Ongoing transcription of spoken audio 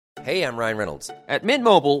Hey, I'm Ryan Reynolds. At Mint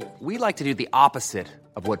Mobile, we like to do the opposite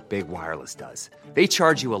of what Big Wireless does. They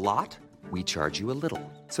charge you a lot, we charge you a little.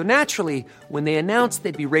 So naturally, when they announced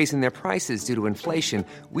they'd be raising their prices due to inflation,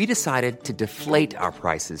 we decided to deflate our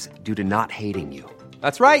prices due to not hating you.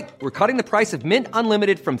 That's right. We're cutting the price of Mint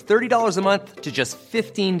Unlimited from $30 a month to just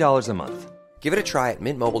 $15 a month. Give it a try at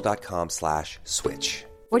mintmobile.com/switch.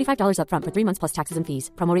 $45 up front for 3 months plus taxes and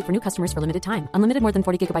fees. Promo rate for new customers for limited time. Unlimited more than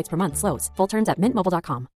 40 gigabytes per month. Slows full terms at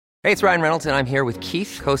mintmobile.com. Hey, it's Ryan Reynolds, and I'm here with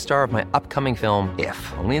Keith, co-star of my upcoming film,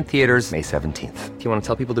 If, only in theaters May 17th. Do you want to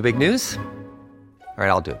tell people the big news? All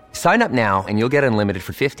right, I'll do it. Sign up now and you'll get unlimited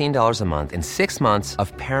for $15 a month and 6 months of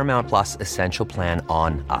Paramount Plus Essential Plan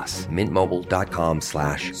on us.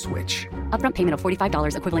 mintmobile.com/switch. Upfront payment of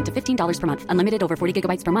 $45 equivalent to $15 per month. Unlimited over 40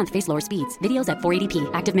 gigabytes per month. Face lower speeds. Videos at 480p.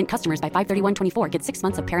 Active Mint customers by 531.24 get 6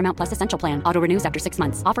 months of Paramount Plus Essential Plan. Auto renews after 6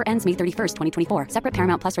 months. Offer ends May 31st, 2024. Separate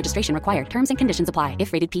Paramount Plus registration required. Terms and conditions apply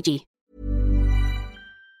if rated PG.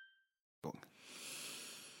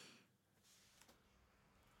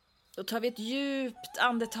 Då tar vi ett djupt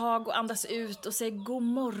andetag och andas ut och säger god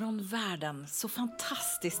morgon världen. Så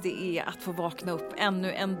fantastiskt det är att få vakna upp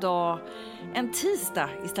ännu en dag, en tisdag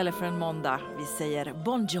istället för en måndag. Vi säger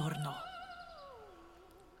buongiorno.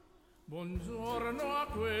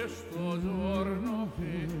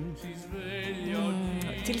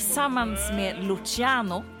 Tillsammans med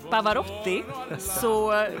Luciano Pavarotti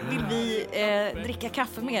så vill vi dricka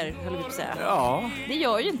kaffe mer, höll vi på att säga. Ja. Det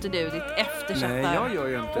gör ju inte du, ditt eftersatta. Nej, jag gör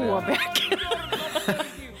ju inte det. Åbäck.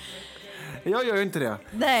 Jag gör ju inte det.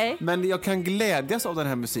 Nej. Men jag kan glädjas av den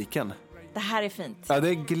här musiken. Det här är fint. Ja, det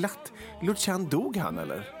är glatt. Lucian, dog han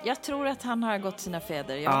eller? Jag tror att han har gått sina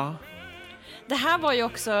fäder, Ja. Det här var ju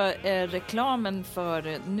också reklamen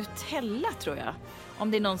för Nutella, tror jag.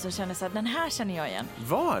 Om det är någon som känner så att den här känner jag igen.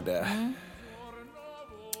 Var det?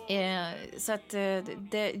 Så att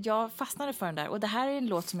jag fastnade för den där. Och det här är en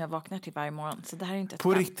låt som jag vaknar till varje morgon. Så det här är inte ett På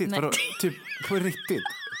skämt. riktigt? Nej. Vadå? Typ, på riktigt?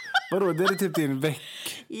 Vadå? Det är typ din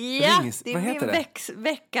Ja, rings. det är Vad min heter det?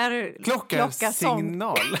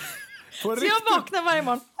 klocka-signal. På Så riktigt? jag vaknar varje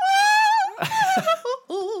morgon.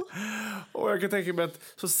 Och jag kan tänka mig att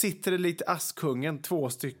så sitter det lite Askungen, 2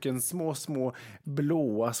 stycken små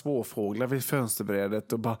blåa småfåglar vid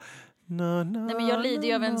fönsterbrädet och bara... Nej, men jag lider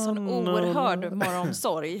ju av en sån oerhörd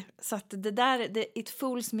morgonsorg. Så att det där, it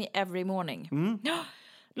fools me every morning.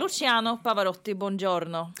 Luciano Pavarotti,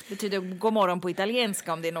 buongiorno. Betyder god morgon på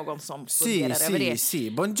italienska om det är någon som funderar över det.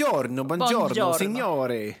 Sì, buongiorno,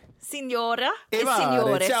 signore. Signora e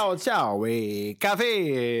Evare, signore. ciao,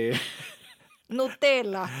 café.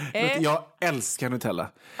 Nutella. Jag älskar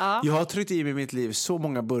Nutella. Ja. Jag har tryckt i mig mitt liv så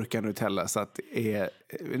många burkar Nutella så att det är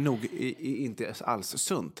nog inte alls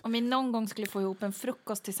sunt. Om vi någon gång skulle få ihop en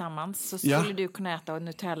frukost tillsammans så skulle du kunna äta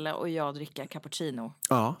Nutella och jag dricka cappuccino.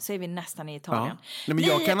 Ja. Så är vi nästan i Italien. Ja. Nej, men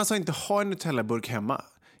jag kan alltså inte ha en Nutella-burk hemma.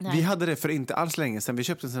 Nej. Vi hade det för inte alls länge sedan. Vi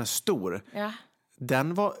köpte en sån här stor. Ja.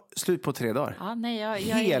 Den var slut på 3 dagar. Ja, nej,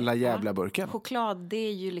 Hela jävla burken. Choklad, det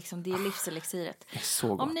är ju liksom, det är livselixiret. Det är så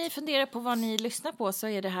gott. Om ni funderar på vad ni lyssnar på så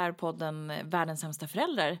är det här podden Världens sämsta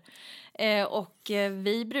föräldrar. Och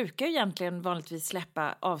vi brukar ju egentligen vanligtvis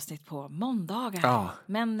släppa avsnitt på måndagar. Ja.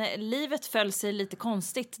 Men livet föll sig lite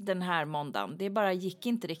konstigt den här måndagen. Det bara gick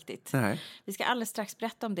inte riktigt. Nej. Vi ska alldeles strax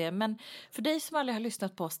berätta om det. Men för dig som aldrig har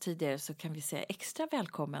lyssnat på oss tidigare så kan vi säga extra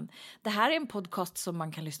välkommen. Det här är en podcast som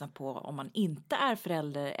man kan lyssna på om man inte är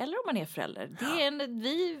förälder eller om man är förälder. Det är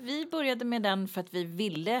vi började med den för att vi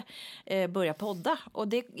ville börja podda. Och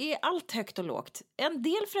det är allt högt och lågt. En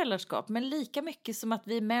del föräldraskap, men lika mycket som att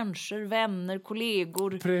vi är människor, vänner,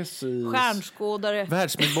 kollegor, Precis. stjärnskådare,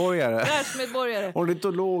 Världsmedborgare.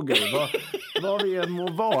 Ornitologer. Vad vi än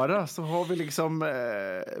må vara så har vi liksom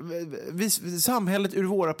samhället ur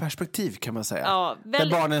våra perspektiv kan man säga. Ja,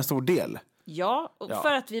 där barnen är en stor del. Ja,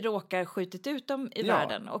 för att vi råkar skjutit ut dem i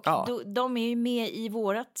världen. Och de är ju med i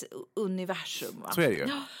vårat universum. Va? Så är det ju.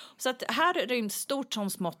 Ja, så att här ryms stort som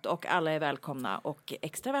smått och alla är välkomna. Och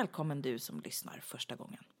extra välkommen du som lyssnar första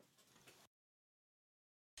gången.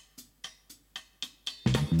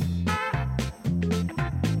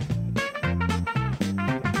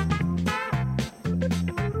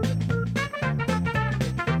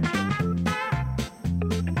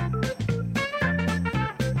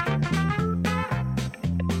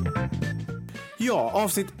 Ja,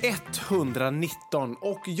 avsnitt 119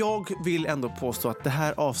 och jag vill ändå påstå att det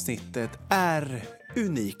här avsnittet är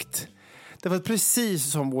unikt. Därför att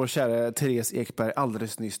precis som vår kära Therese Ekberg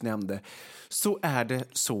alldeles nyss nämnde så är det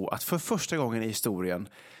så att för första gången i historien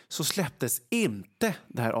så släpptes inte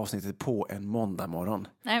det här avsnittet på en måndag morgon.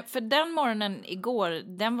 Nej, för den morgonen igår,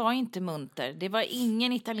 den var inte munter. Det var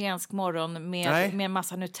ingen italiensk morgon med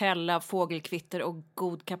massa Nutella, fågelkvitter och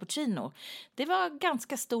god cappuccino. Det var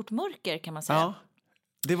ganska stort mörker kan man säga. Ja,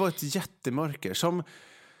 det var ett jättemörker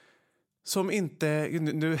som inte...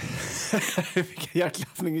 Nu fick jag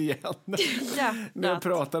hjärtklappning igen. När jag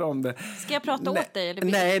pratar om det. Ska jag prata åt dig? Eller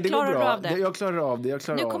nej, det går bra. Av det? Jag klarar av det.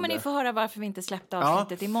 Nu kommer ni få höra varför vi inte släppte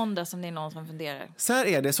avsnittet i måndag, som det är någon som funderar. Så här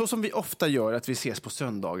är det, så som vi ofta gör, att vi ses på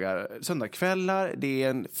söndagskvällar. Det är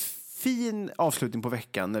en fin avslutning på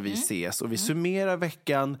veckan när vi ses och vi summerar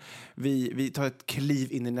veckan. Vi tar ett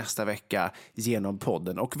kliv in i nästa vecka genom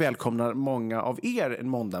podden och välkomnar många av er en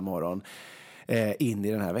måndag morgon in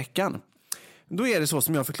i den här veckan. Då är det så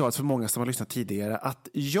som jag har förklarat för många som har lyssnat tidigare, att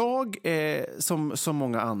jag, som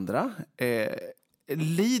många andra,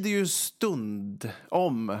 lider ju stund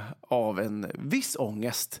av en viss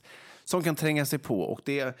ångest som kan tränga sig på. Och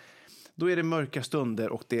då är det mörka stunder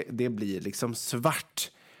och det blir liksom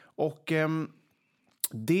svart. Och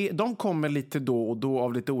de kommer lite då och då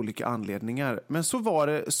av lite olika anledningar. Men så var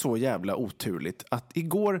det så jävla oturligt att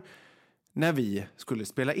igår när vi skulle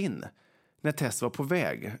spela in, när Tess var på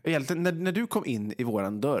väg, egentligen när du kom in i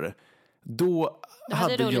våran dörr, då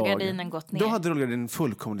hade rullgardinen gått ner. Då hade rullgardinen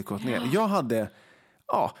fullkomligt gått ner. Jag hade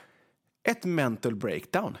ett mental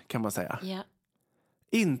breakdown kan man säga. Ja.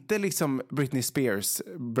 Inte liksom Britney Spears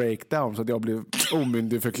breakdown så att jag blev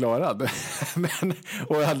omyndigförklarad.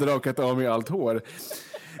 Och jag hade rakat av mig allt hår.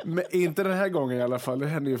 Men inte den här gången i alla fall. Det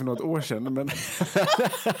hände ju för något år sedan. Men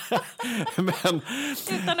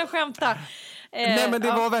utan att skämta. Nej, men det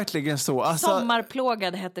var verkligen så. Alltså,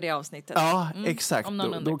 Sommarplågad hette det avsnittet. Ja, exakt.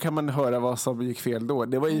 Då kan man höra vad som gick fel då.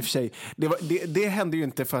 Det var i och för sig, det hände ju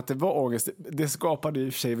inte för att det var ångest. Det skapade i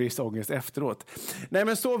och för sig viss ångest efteråt. Nej,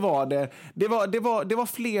 men så var det. Det var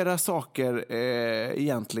flera saker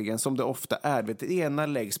egentligen som det ofta är. Det ena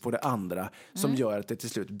läggs på det andra som gör att det till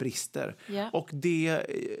slut brister. Yeah. Och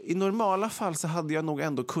i normala fall så hade jag nog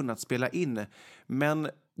ändå kunnat spela in. Men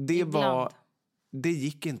det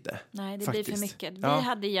gick inte. Nej, det blir för mycket. Vi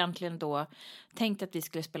hade egentligen då tänkt att vi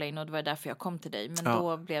skulle spela in och det var därför jag kom till dig. Men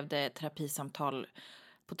då blev det terapisamtal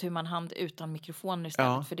på tu man hand utan mikrofoner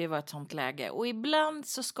istället. För det var ett sånt läge. Och ibland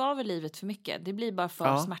så skaver livet för mycket. Det blir bara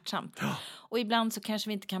för smärtsamt. Och ibland så kanske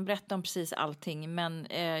vi inte kan berätta om precis allting. Men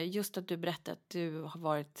just att du berättade att du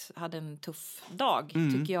hade en tuff dag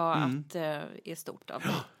tycker jag att är stort av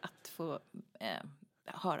dig att få...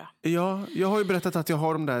 höra. Ja, jag har ju berättat att jag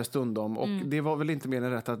har de där stundom och det var väl inte mer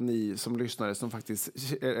än rätt att ni som lyssnare som faktiskt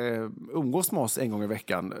umgås med oss en gång i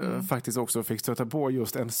veckan faktiskt också fick stöta på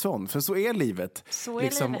just en sån. För så är livet.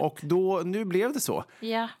 Livet. Och nu blev det så.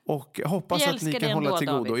 Ja. Och hoppas att ni kan hålla till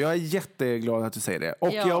godo. Jag är jätteglad att du säger det.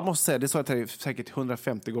 Och jag måste säga, det sa jag till dig säkert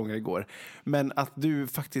 150 gånger igår. Men att du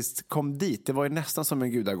faktiskt kom dit, det var ju nästan som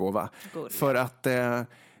en gudagåva. För att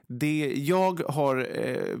jag har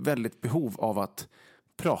väldigt behov av att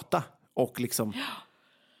prata och liksom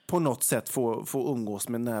på något sätt få umgås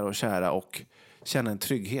med nära och kära och känna en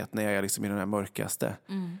trygghet när jag är liksom i den här mörkaste.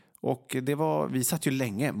 Och vi satt ju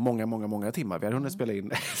länge, många timmar. Vi hade hunnit spela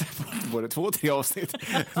in både 2-3 avsnitt.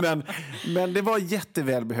 Men det var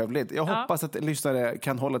jättevälbehövligt. Jag hoppas att lyssnare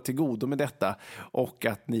kan hålla till godo med detta och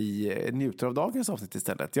att ni njuter av dagens avsnitt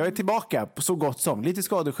istället. Jag är tillbaka på så gott som. Lite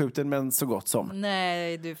skadeskjuten, men så gott som.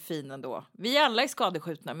 Nej, du är fin ändå. Vi alla är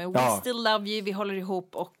skadeskjutna, men we still love you. Vi håller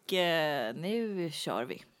ihop och nu kör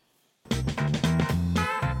vi.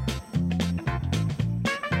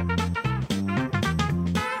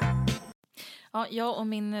 Ja, jag och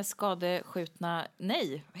min skadeskjutna...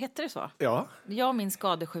 Nej, heter det så? Ja. Jag och min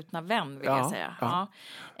skadeskjutna vän, vill jag säga. Ja.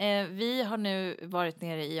 Vi har nu varit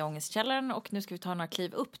nere i ångestkällaren och nu ska vi ta några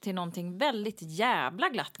kliv upp till någonting väldigt jävla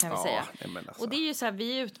glatt, kan vi säga. Alltså. Och det är ju så här,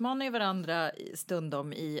 vi utmanar ju varandra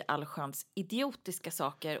stundom i allsköns idiotiska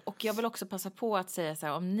saker. Och jag vill också passa på att säga så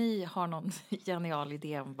här, om ni har någon genial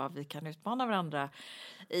idé om vad vi kan utmana varandra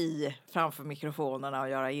framför mikrofonerna och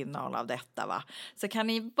göra innehåll av detta, så kan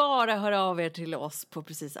ni bara höra av er till oss på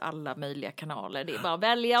precis alla möjliga kanaler. Det är bara att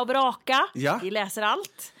välja och vraka. Ja. Vi läser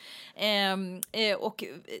allt. Och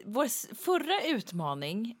vår förra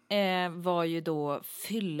utmaning var ju då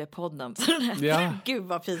Fyllepodden. Gud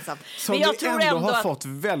vad pinsamt. Som men jag tror ändå har fått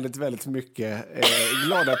väldigt, väldigt mycket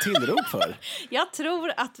glada tillrop för. Jag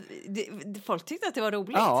tror att folk tyckte att det var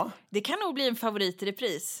roligt. Ja. Det kan nog bli en favorit i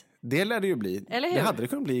repris. Det lär det ju bli. Det hade det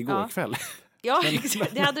kunnat bli igår kväll. Ja,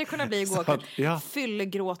 exakt. Det hade det kunnat bli igår. Ja.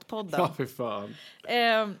 Fyllegråtpodden. Ja, för fan.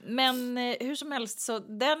 Men hur som helst, så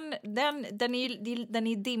den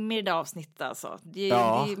är dimmig i det avsnittet. Alltså.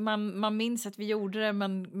 Man minns att vi gjorde det,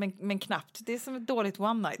 men knappt. Det är som ett dåligt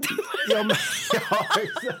one night. Ja,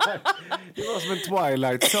 exakt. Det var som en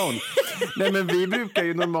Twilight Zone. Nej, men vi brukar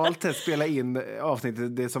ju normalt sett spela in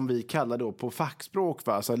avsnittet, det som vi kallar då på fackspråk,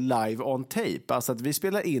 va? Alltså live on tape. Alltså att vi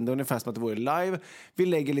spelar in det ungefär som att det vore live. Vi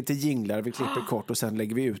lägger lite jinglar, vi klipper kort och sen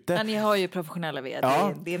lägger vi ut det. Men ni har ju professionella vd.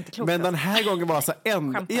 Det är inte klokt. Men den här gången var alltså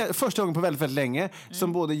första gången på väldigt, väldigt länge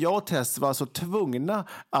som både jag och Tess var så tvungna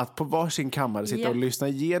att på varsin kammare sitta och lyssna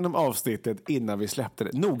igenom avsnittet innan vi släppte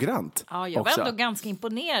det. Noggrant. Ja, jag var ändå ganska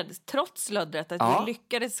imponerad trots slöddret att vi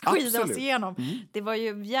lyckades skida oss igenom. Det var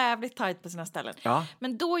ju jävligt tajt på sina ställen. Ja.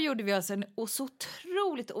 Men då gjorde vi alltså en så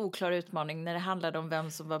otroligt oklar utmaning när det handlade om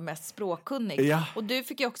vem som var mest språkkunnig. Ja. Och du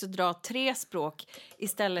fick ju också dra 3 språk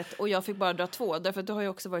istället och jag fick bara dra 2. Därför att du har ju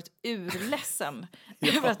också varit urledsen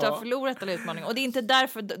över att du har förlorat den utmaningen. Och det är inte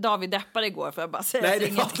därför David deppade igår, för jag bara säga. Nej,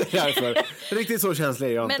 det var inte därför. Riktigt så känslig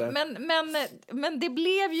är jag inte. Men det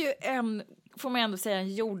blev ju får man ändå säga,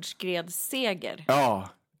 en jordskredsseger. Ja.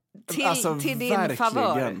 Till din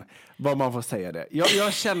favör. Vad man får säga det.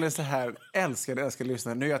 Jag känner så här, älskar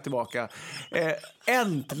lyssna. Nu är jag tillbaka.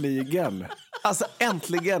 Äntligen. Alltså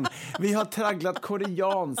äntligen. Vi har tragglat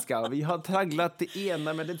koreanska. Vi har tragglat det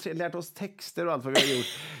ena med det tredje. Lärt oss texter och allt vad vi har gjort.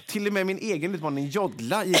 Till och med min egen utmaning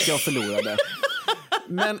jodla gick jag och förlorade.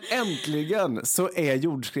 Men äntligen så är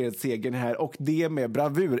jordskredssegern här, och det med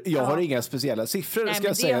bravur. Jag har inga speciella siffror. Nej, ska men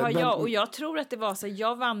jag säga. Har jag, och jag tror att det var så.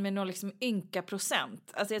 Jag vann med någon liksom ynka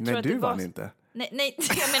procent. Alltså jag tror att du det var, vann inte. Nej,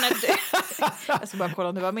 jag menar du. Jag ska bara kolla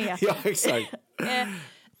om du var med. Ja, exakt.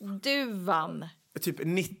 Du vann. Typ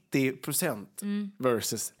 90%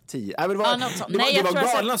 versus 10. Det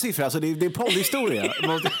var galna siffror. Alltså det är poddhistoria,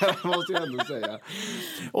 måste jag ändå säga.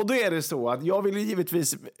 Och då är det så att jag vill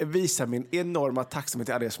givetvis visa min enorma tacksamhet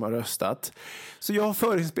till alla er som har röstat. Så jag har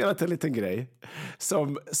förinspelat en liten grej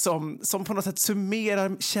som på något sätt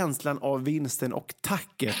summerar känslan av vinsten och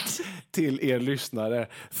tacket till er lyssnare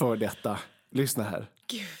för detta. Lyssna här.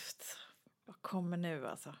 Gud, vad kommer nu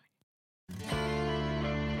alltså?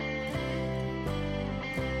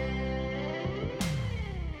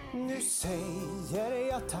 Nu säger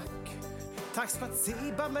jag tack. Tack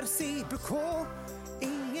spasiba, merci beaucoup.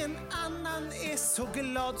 Ingen annan är så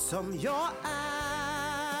glad som jag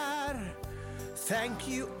är. Thank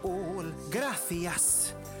you all,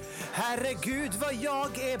 gracias. Herregud vad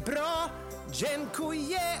jag är bra.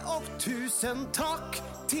 Dziękuję och 1000 tack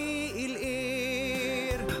till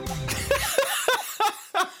er.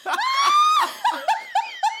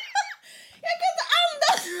 Jag kan inte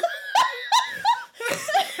andas.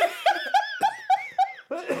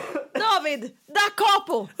 David, da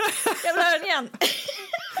capo. Jag vill höra den igen.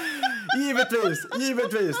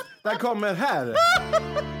 Givetvis. Den kommer här.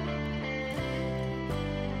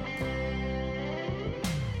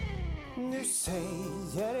 Nu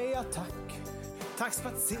säger jag tack. Tack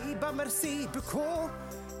spasiba, merci beaucoup.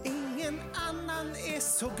 Ingen annan är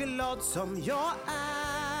så glad som jag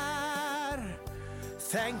är.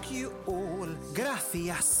 Thank you all,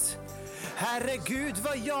 gracias. Herregud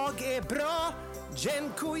vad jag är bra.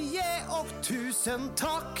 Dziękuję och 1000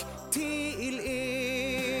 tack till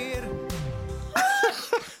er.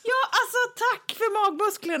 Ja, alltså tack för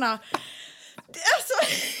magmusklerna. Alltså...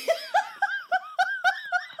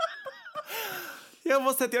 Jag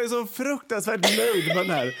måste säga att jag är så fruktansvärt nöjd med den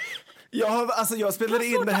här. Jag spelade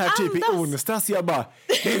in det här typ i onsdags. Jag bara,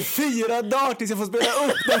 det är 4 dagar tills jag får spela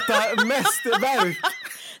upp detta mästerverk.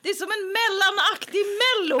 Det är som en mellanakt i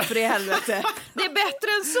Mello, för i helvete. Det är bättre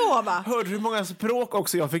än så, va? Hörde du hur många språk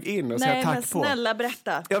också jag fick in och säga tack på? Nej, men snälla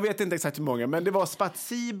berätta. Jag vet inte exakt hur många, men det var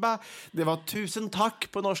spasiba, det var 1000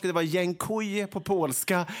 tack på norska, det var dziękuję på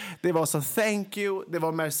polska, det var så thank you, det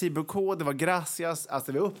var merci beaucoup, det var gracias.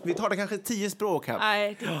 Alltså vi tar det kanske 10 språk här.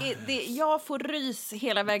 Nej, jag får rys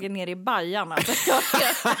hela vägen ner i bajan. Alltså.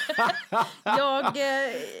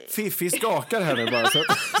 Fiffi skakar här nu bara,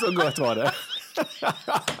 så gott var det.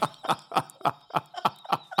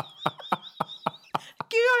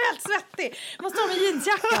 Gud, jag är helt svettig. Måste ha med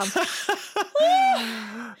jeansjackan.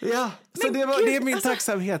 Ja, så det är min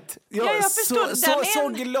tacksamhet. Jag förstår. Så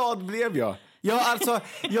glad blev jag. Jag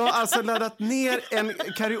har alltså laddat ner en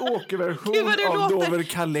karaokeversion av Dover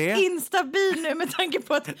Calais. Instabil nu med tanke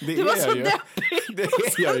på att du var så deppig. Det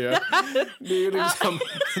är jag ju. Det är ju liksom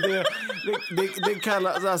det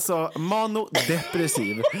kallas alltså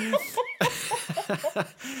manodepressiv.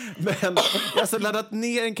 Men jag har alltså laddat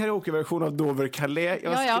ner en karaokeversion av Dover Calais.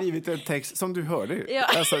 Jag har skrivit en text som du hörde. Ja.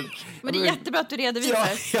 Alltså, men det är jättebra att du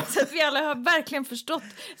redovisar. Så att vi alla har verkligen förstått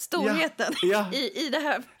storheten i det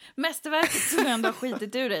här mästerverket som ändå har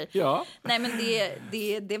skitit ur dig. Ja. Nej, men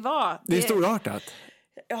det var... Det är storartat.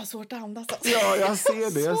 Jag har svårt att andas. Alltså. Ja, jag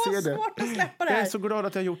ser det. Så svårt att släppa det här. Jag är så glad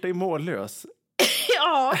att jag har gjort dig mållös.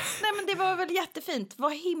 Ja, nej, men det var väl jättefint.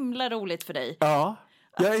 Vad himla roligt för dig. Ja,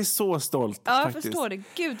 jag är så stolt jag faktiskt. Förstår det.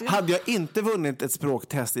 Gud. Hade jag inte vunnit ett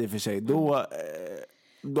språktest i och för sig, då hade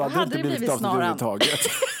det inte blivit avsnitt överhuvudtaget.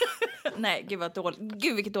 Nej, gud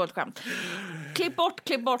vilket dåligt skämt. Klipp bort,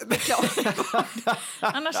 bli klar.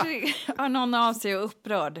 Annars har någon av sig och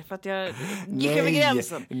upprörd för att jag gick över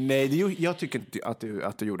gränsen. Nej, jag tycker inte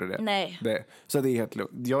att du gjorde det. Nej. Så det är helt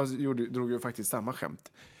lugnt. Jag drog ju faktiskt samma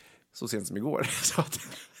skämt så sent som igår. Så att...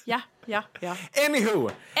 Ja. Anywho.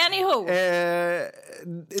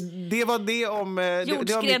 Det var det om...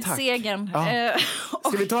 Jordskredssegern. Ja.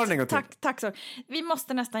 Ska vi ta den en gång till? Tack så. Vi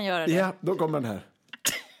måste nästan göra det. Ja, då kommer den här.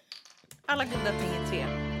 Alla goda ting är 3.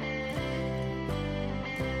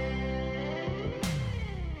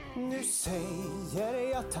 Nu säger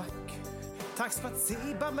jag tack. Tack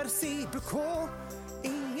spasiba, merci beaucoup.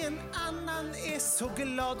 Ingen annan är så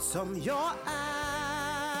glad som jag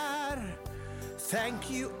är.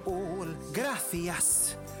 Thank you all,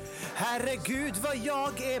 gracias. Herregud vad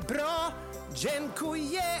jag är bra.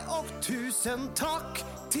 Dziękuję och tusen tack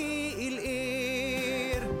till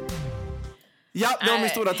er. Ja, det var min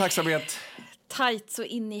stora tacksamhet. Tajt så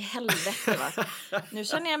in i helvete, va? Nu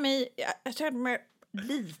känner jag mig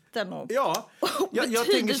liten och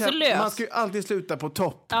jag tänker så här, man ska ju alltid sluta på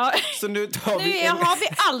topp. Ja. Så nu har vi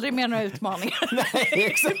aldrig mer några utmaningar.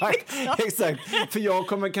 Nej, exakt.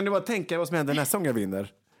 För kan du bara tänka vad som händer nästa gång jag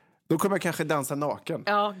vinner? Då kommer jag kanske dansa naken.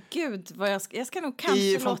 Ja, gud. Jag ska nog kanske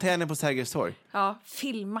i fontänen på Sergels torg. Ja,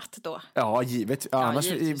 filmat då. Ja, givet. Ja, annars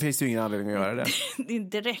finns det ju ingen anledning att göra det. Det är en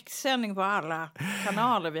direktsändning på alla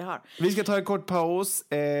kanaler vi har. Vi ska ta en kort paus.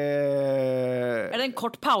 Är det en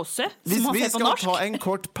kort pause? Vi ska ta en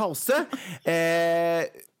kort paus.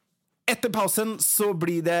 Efter pausen så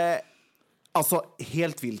blir det alltså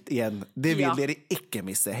helt vilt igen. Det vill er icke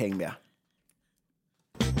missa. Häng med.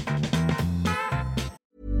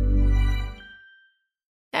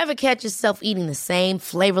 Ever catch yourself eating the same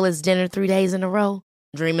flavorless dinner 3 days in a row?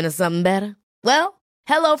 Dreaming of something better? Well,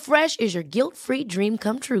 HelloFresh is your guilt-free dream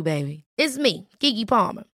come true, baby. It's me, Keke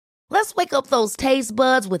Palmer. Let's wake up those taste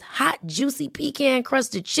buds with hot, juicy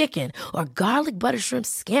pecan-crusted chicken or garlic butter shrimp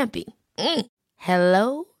scampi.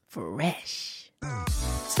 Hello Fresh.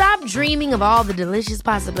 Stop dreaming of all the delicious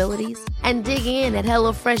possibilities and dig in at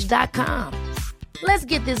HelloFresh.com. Let's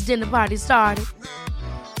get this dinner party started.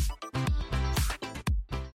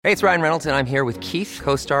 Hey, it's Ryan Reynolds, and I'm here with Keith,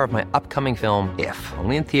 co-star of my upcoming film, If,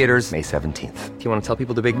 only in theaters May 17th. Do you want to tell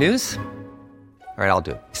people the big news? All right, I'll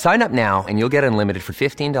do it. Sign up now and you'll get unlimited for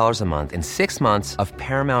 $15 a month and 6 months of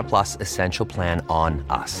Paramount Plus Essential Plan on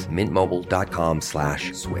us.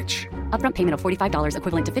 MintMobile.com/switch. Upfront payment of $45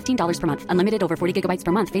 equivalent to $15 per month. Unlimited over 40 gigabytes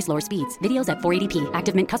per month. Face lower speeds. Videos at 480p.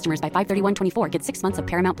 Active Mint customers by 531.24 get 6 months of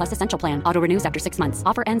Paramount Plus Essential Plan. Auto renews after 6 months.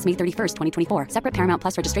 Offer ends May 31st, 2024. Separate Paramount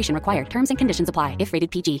Plus registration required. Terms and conditions apply if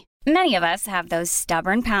rated PG. Many of us have those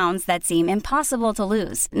stubborn pounds that seem impossible to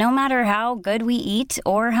lose, no matter how good we eat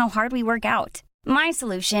or how hard we work out. My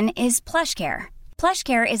solution is PlushCare.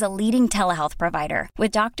 PlushCare is a leading telehealth provider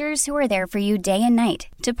with doctors who are there for you day and night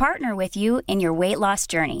to partner with you in your weight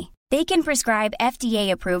loss journey. They can prescribe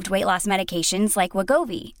FDA-approved weight loss medications like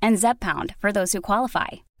Wegovy and Zepbound for those who qualify.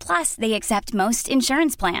 Plus, they accept most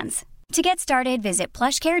insurance plans. To get started, visit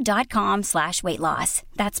plushcare.com/weightloss.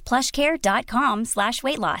 That's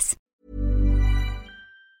plushcare.com/weightloss.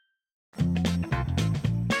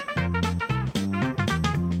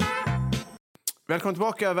 Välkommen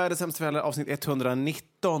tillbaka, Världens sämsta föräldrar, avsnitt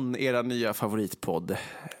 119, era nya favoritpodd.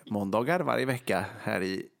 Måndagar varje vecka här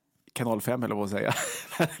i kanal 5, eller vad säga.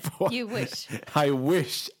 You wish. I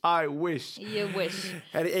wish. You wish.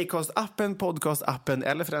 Här i Acast-appen, podcast-appen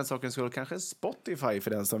eller för den sakens skull kanske Spotify för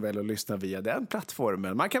den som väljer att lyssna via den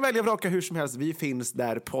plattformen. Man kan välja att vraka hur som helst. Vi finns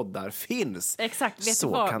där poddar finns. Exakt, vet du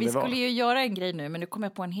vad? Vi skulle ju göra en grej nu, men nu kommer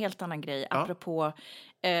jag på en helt annan grej. Ja. Apropå,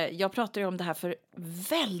 jag pratade ju om det här för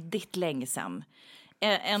väldigt länge sedan.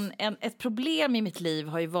 Ett problem i mitt liv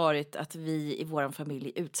har ju varit att vi i vår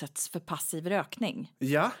familj utsätts för passiv rökning.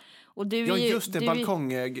 Ja. Och du ja, just det,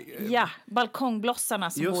 balkongblossarna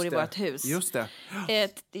som bor i vårt hus. Just det.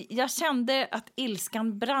 Jag kände att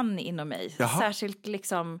ilskan brann inom mig. Jaha. Särskilt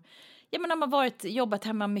liksom, man har jobbat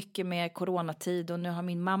hemma mycket med coronatid och nu har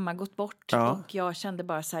min mamma gått bort. Ja. Och jag kände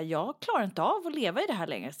bara så här, jag klarar inte av att leva i det här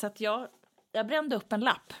längre. Så att jag Jag brände upp en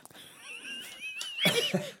lapp.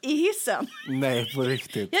 I hissen. Nej, på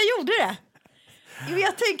riktigt. Jag gjorde det.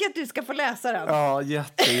 Jag tänker att du ska få läsa den. Ja,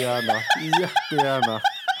 jättegärna. Jättegärna.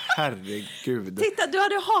 Herregud. Titta, du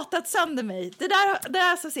hade hatat sönder mig. Det där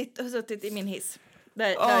har alltså suttit i min hiss. Där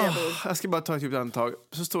jag bor. Jag ska bara ta ett djupt andetag.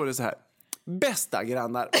 Så står det så här. Bästa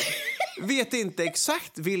grannar. Vet inte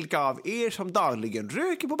exakt vilka av er som dagligen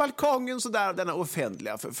röker på balkongen så där denna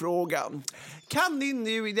offentliga förfrågan. Kan ni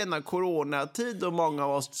nu i denna coronatid då många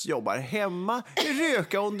av oss jobbar hemma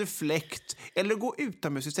röka under fläkt eller gå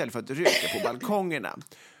utomhus istället för att röka på balkongerna?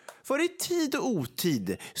 För i tid och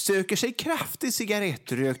otid söker sig kraftig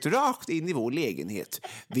cigarettrökt rakt in i vår lägenhet.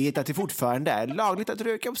 Vet att det fortfarande är lagligt att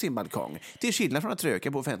röka på sin balkong, till skillnad från att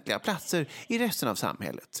röka på offentliga platser i resten av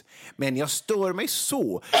samhället. Men jag stör mig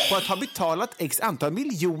så på att ha betalat x antal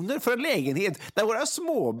miljoner för en lägenhet där våra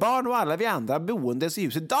småbarn och alla vi andra boendes i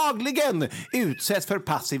huset dagligen utsätts för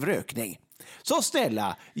passiv rökning. Så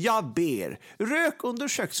snälla, jag ber, rök under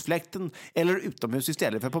köksfläkten eller utomhus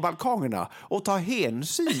istället för på balkongerna och ta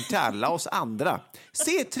hänsyn till alla oss andra.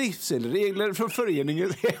 Se trivselregler från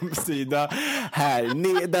föreningens hemsida här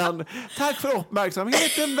nedan. Tack för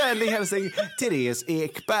uppmärksamheten, vänlig hälsning, Therese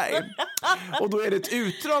Ekberg. Och då är det ett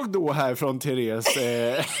utdrag då här från Therese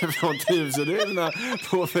från trivselreglerna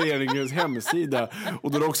på föreningens hemsida.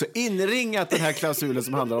 Och då är det också inringat den här klausulen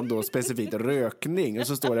som handlar om då specifikt rökning. Och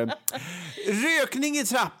så står det: rökning i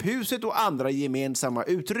trapphuset och andra gemensamma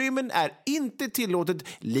utrymmen är inte tillåtet,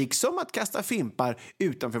 liksom att kasta fimpar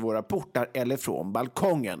utanför våra portar eller från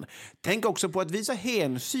balkongen. Tänk också på att visa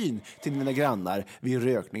hänsyn till dina grannar vid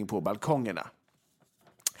rökning på balkongerna.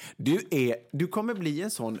 Du kommer bli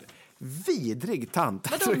en sån vidrig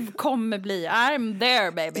tant. Vadå kommer bli? I'm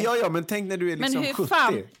there, baby. Ja, men tänk när du är liksom 70. Men hur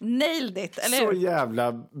fan, nailed it, eller så hur?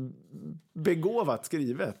 jävla begåvat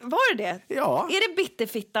skrivet. Var det? Ja. Är det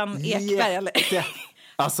bitterfittan Ekberg, eller?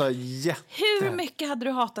 Alltså, jätte. Hur mycket hade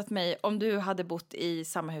du hatat mig om du hade bott i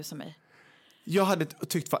samma hus som mig? Jag hade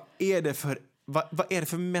tyckt, vad är det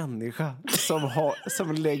för människa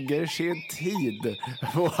som lägger sin tid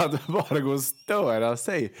på att bara gå och störa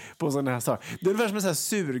sig på sådana här saker? Det är ungefär som en sån här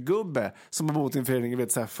surgubbe som har bott i en förening i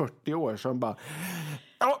så här 40 år som bara: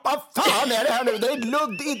 vad fan är det här nu? Det är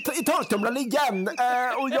ludd i torktumlaren igen.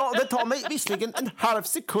 Och det tar mig visserligen en halv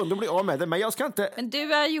sekund att bli av med det, men jag ska inte... Men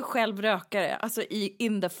du är ju själv rökare, alltså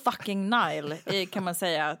in the fucking Nile kan man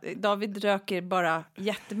säga. David röker bara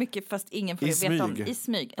jättemycket fast ingen får veta om i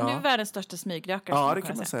smyg. Ja. Du är världens största smygrökare. Ja, det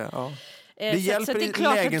kan man säga. Ja. Det hjälper i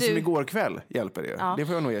lägen som igår kväll. Hjälper det. Ja. Det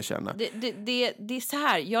får jag nog erkänna. Det är så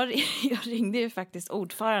här. Jag ringde ju faktiskt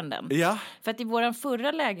ordföranden. Ja. För att i vår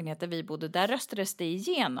förra lägenhet där vi bodde, där röstades det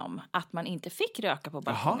igenom att man inte fick röka på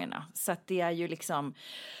balkongerna. Aha. Så att det är ju liksom...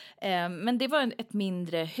 men det var ett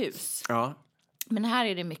mindre hus. Ja. Men här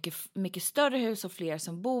är det mycket större hus och fler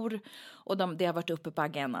som bor. Och det har varit uppe på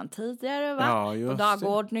agendan tidigare, va? Ja, just på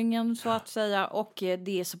dagordningen så att säga. Och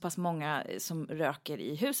det är så pass många som röker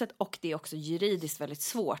i huset. Och det är också juridiskt väldigt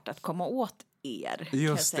svårt att komma åt er.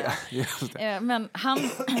 Just det. Men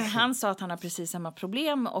han sa att han har precis samma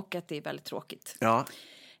problem och att det är väldigt tråkigt. Ja.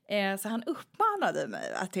 Så han uppmanade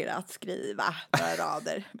mig till att skriva några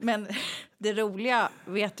rader. Men det roliga,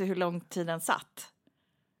 vet du hur lång tiden satt?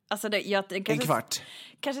 Alltså en kvart.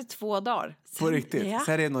 Kanske 2 dagar. På riktigt? Ja.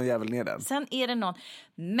 Sen är det någon jävel ner den. Sen är det någon.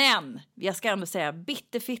 Men jag ska ändå säga,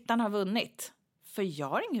 bitterfittan har vunnit. För jag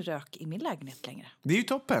har ingen rök i min lägenhet längre. Det är ju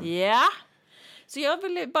toppen. Ja. Så jag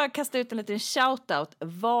vill bara kasta ut en liten shoutout.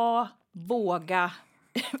 Våga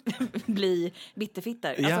bli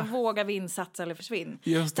bitterfittar. Ja. Alltså våga vi insatsa eller försvinn.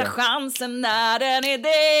 Ta chansen när den är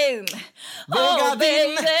din. Våga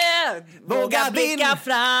vinn. Våga blicka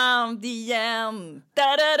fram igen.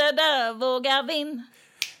 Våga vinn.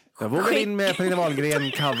 Våga vinn med Pernilla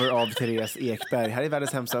Wahlgren, cover av Therese Ekberg. Här är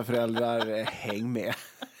världens sämsta föräldrar. Häng med.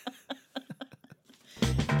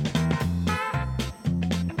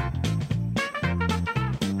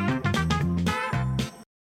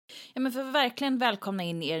 Ja, men för att verkligen välkomna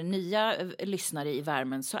in er nya lyssnare i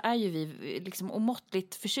värmen så är ju vi liksom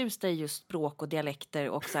omåttligt förtjusta i just språk och dialekter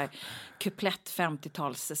och så här kuplett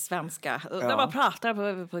 50-tals svenska. Ja. Där man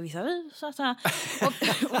pratar på vissa vis.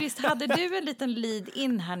 Och visst hade du en liten lead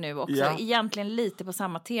in här nu också, egentligen lite på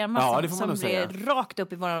samma tema som blev rakt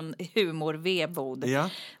upp i våran humor-vedbod. Ja.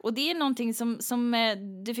 Och det är någonting som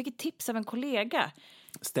du fick ett tips av en kollega.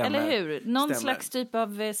 Stämmer. Eller hur? Någon slags typ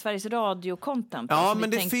av Sveriges Radio-content. Ja, alltså, men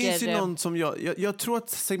det finns ju någon som jag tror att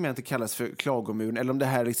segmentet kallas för klagomuren, eller om det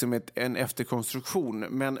här är liksom en efterkonstruktion.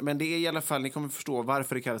 Men det är i alla fall, ni kommer förstå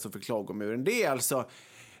varför det kallas för klagomuren. Det är alltså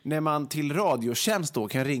när man till Radiotjänst då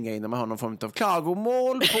kan ringa in när man har någon form av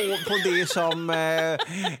klagomål på det som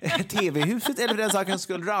TV-huset eller för den sakens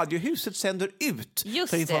skull Radiohuset sänder ut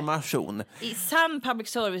för information. I sann public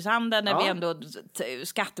service-anda när vi ändå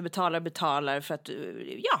skattebetalare betalar för att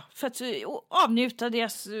avnjuta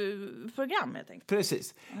deras program, helt enkelt.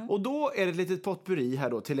 Precis. Och då är det ett litet potpurri här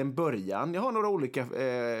då till en början. Jag har några olika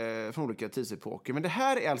från olika tidsepoker, men det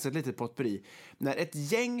här är alltså ett litet potpurri när ett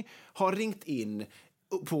gäng har ringt in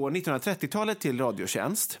på 1930-talet till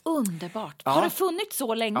Radiotjänst. Underbart. Har det funnits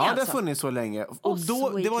så länge? Ja, alltså? det har funnits så länge. Och då,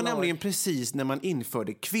 det var nämligen precis när man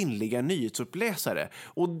införde kvinnliga nyhetsuppläsare.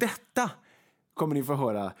 Och detta kommer ni få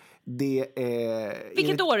höra.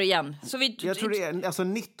 Vilket år igen? Jag tror det är alltså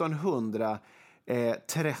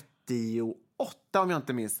 1938 om jag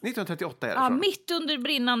inte minns. 1938 är det. Ja, mitt under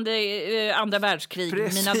brinnande andra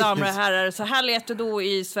världskrig, mina damer och herrar. Så här lät det då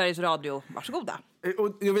i Sveriges Radio. Varsågoda.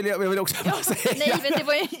 Och jag vill också säga... Nej, men det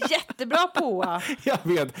var ju jättebra på. Jag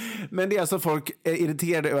vet, men det är alltså folk är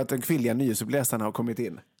irriterade över att den kvinnliga nyhetsuppläsarna har kommit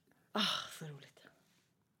in. Så roligt.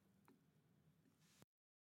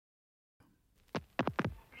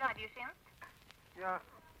 Radiotjänst? Ja,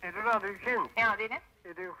 är det Radiotjänst? Ja, det är det.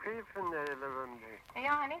 Är det chefen där eller vem det är?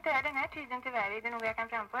 Ja, han är inte här den här tiden tyvärr. Är det nog jag kan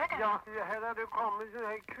framföra kanske? Ja, här har det kommit så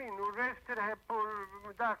här kvinnoröster här på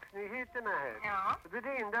dagsnyheterna här. Ja. Det är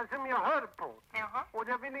det enda som jag hör på. Jaha. Och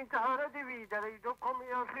jag vill inte höra det vidare. Då kommer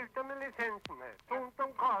jag att sluta med licensen här. Ont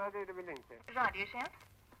om karlar är det väl inte? Radiotjänst?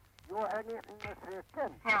 Jo, hörni,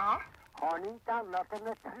 fröken. Ja. Har ni inte annat än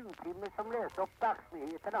ett fruntimmer som läser upp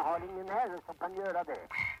dagsnyheterna? Har ni ingen herre som kan göra det?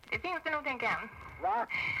 Det finns det nog, tänker jag. Va?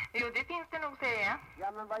 Jo, det finns det nog, säger jag. Ja,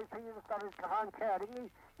 men varför ska vi ha en kärring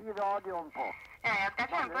i radion på? Ja, jag ska Man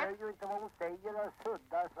framföra. hör ju inte vad hon säger och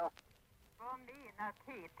suddar så. Vad menar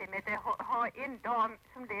TT med att ha en dam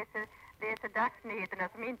som läser dagsnyheterna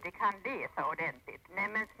som inte kan läsa ordentligt? Nej,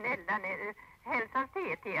 men snälla, hälsa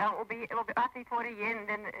TT och att vi får igen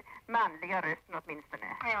den manliga rösten åtminstone.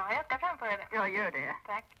 Ja, jag ska framföra det. Ja, gör det.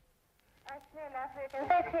 Tack. Snälla fröken,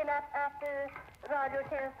 säg till att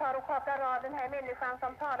Radiotjänst har och kopplar av den här människan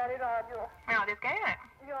som talar i radio. Ja, det ska jag göra.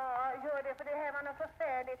 Ja, gör det, för det här var något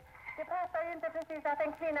förfärligt. Det passar ju inte precis att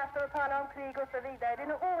en kvinna står och talar om krig och så vidare. Det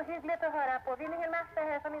är nog ohyggligt att höra på. Vi är en massa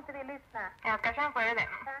här som inte vill lyssna. Jag ska framföra det.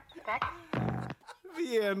 Tack.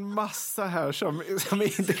 Vi är en massa här som vi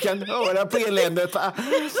inte kan höra på eländet. Som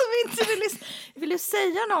inte vill du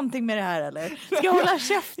säga någonting med det här, eller? Ska jag hålla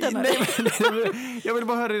käften? Nej, jag vill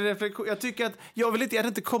bara höra det reflektion. Jag tycker att jag vill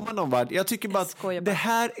inte komma någon vart. Jag tycker bara att det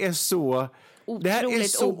här är så... Det här är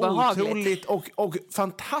så otroligt och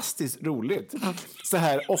fantastiskt roligt. Så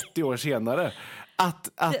här 80 år senare.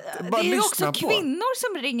 Att bara det är lyssna också på. Kvinnor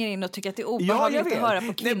som ringer in och tycker att det är obehagligt att höra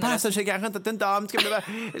på kvinnor. Det passar sig kanske inte att en dam ska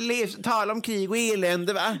tala om krig och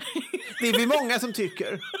elände, va? Det är vi många som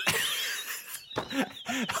tycker.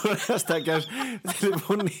 Och den stackars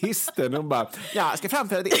telefonisten, hon bara, jag ska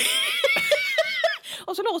framföra det.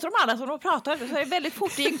 Och så låter de alla som de pratar så är det väldigt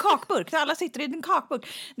fort i en kakburk. Alla sitter i en kakburk.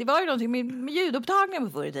 Det var ju någonting med ljudupptagningen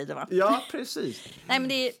på förr i tiden, va? Ja, precis. Nej, men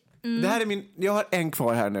det är... Det här är jag har en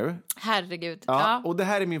kvar här nu. Herregud. Ja. Och det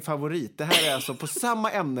här är min favorit. Det här är alltså på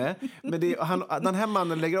samma ämne. Men den här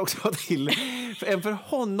mannen lägger också till en för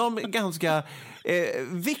honom ganska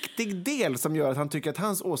viktig del som gör att han tycker att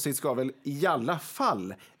hans åsikt ska väl i alla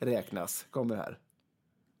fall räknas. Kommer här.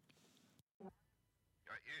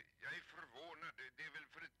 Jag är förvånad. Det är väl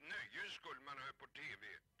för ett nöjes skull man hör på tv.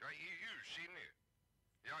 Jag är ursinnig.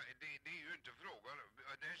 Ja, det är ju inte frågan.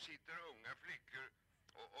 Där sitter unga flickor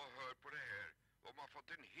och hör på det här. Och man har fått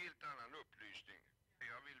en helt annan upplysning.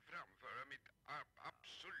 Jag vill framföra mitt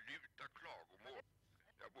absoluta klagomål.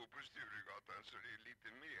 Jag bor på Sturegatan så det är lite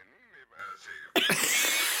mening med vad jag säger.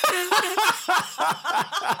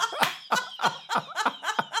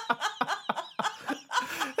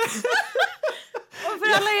 Och för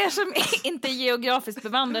alla er som inte är geografiskt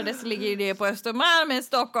bevandrade så ligger det på Östermalm i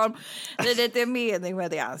Stockholm. Det är lite mening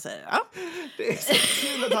med det han säger. Ja. Det är så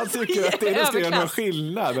kul att han tycker att det ska göra någon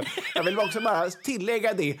skillnad. Jag vill också bara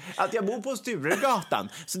tillägga det att jag bor på Sturegatan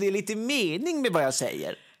så det är lite mening med vad jag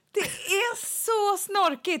säger. Det är så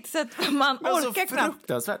snorkigt så att man orkar knappt.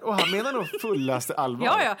 Fruktansvärt. Och han menar nog fullaste allvar.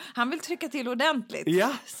 Ja, han vill trycka till ordentligt.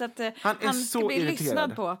 Ja. Så att han ska bli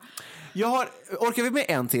lyssnad på. Orkar vi med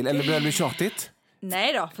en till eller börjar det bli tjatigt?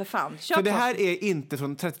 Nej då, för fan. För det här är inte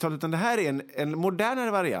från 30-talet utan det här är en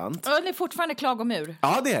modernare variant. Och det är fortfarande klagomur.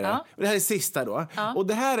 Ja, det är det. Ja. Och det här är sista då. Ja. Och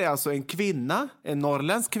det här är alltså en kvinna, en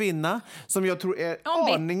norrländsk kvinna som jag tror är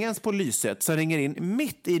aningens på lyset som ringer in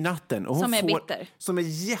mitt i natten. Och hon som är bitter. Som är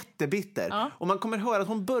jättebitter. Ja. Och man kommer höra att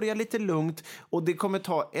hon börjar lite lugnt och det kommer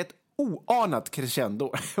ta ett oanat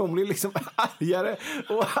crescendo. Hon blir liksom argare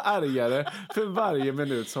och argare för varje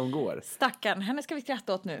minut som går. Stackarn, henne ska vi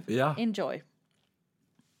skratta åt nu. Ja. Enjoy.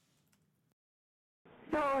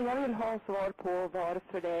 Ja, jag vill ha svar på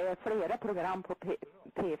varför det är flera program på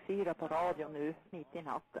P4 på radio nu mitt i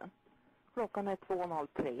natten. Klockan är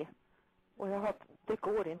 2:03 och det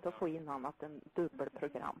går inte att få in annat än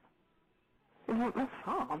dubbelprogram. Vad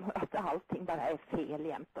fan, att allting bara är fel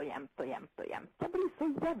jämt. Jag blir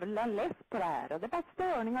så jävla less på det här. Och det är bara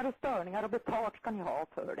störningar och betalt ska ni ha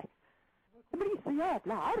för det. Jag blir så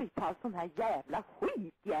jävla arg på all sån här jävla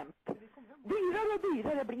skit jämt. Dyrare och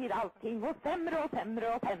dyrare blir allting och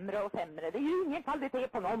sämre. Det är ju ingen kvalitet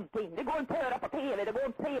på någonting. Det går inte att höra på tv, det går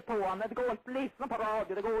inte att se på honom, det går inte att lyssna på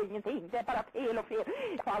radio, det går ingenting. Det är bara fel och fel.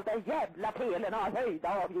 Allt det jävla felen och höjda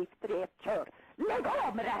avgifter i ett kör. Lägg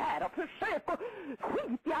av med det här och försök att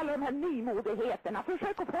skit i alla de här nymodigheterna.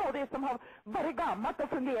 Försök att få det som har varit gammalt att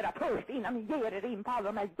fungera först innan ni ger er in på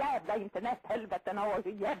alla de här jävla internethelvetena och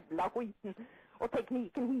jävla skiten. Och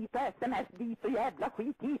tekniken hit och sms dit och jävla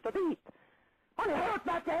skit hit och dit. Har ni hört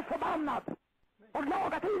mig att jag är förbannad? Och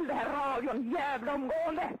laga till det här radion jävla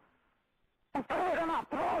omgående. Jag ska höra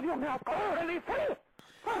nattradion men jag ska höra den i fred.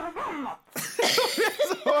 Förbannat!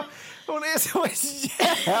 Hon är så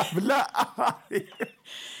jävla arg.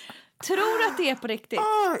 Tror att det är på riktigt?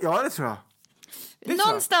 Ja, det tror jag.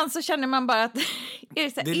 Någonstans så känner man bara att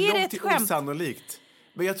är det ett skämt? Osannolikt.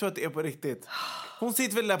 Men jag tror att det är på riktigt. Hon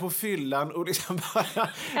sitter väl där på fyllan och liksom bara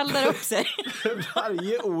eldar upp sig.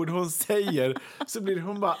 Varje ord hon säger så blir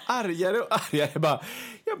hon bara argare och argare. Bara,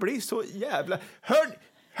 jag blir så jävla...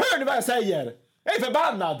 Hör ni vad jag säger? Jag är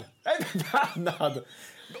förbannad.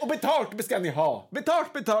 Och betalt ska ni ha.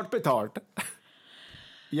 Betalt.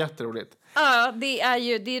 Jätteroligt. Ja, det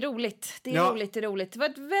är roligt. Det är roligt. Det var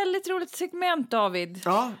ett väldigt roligt segment, David.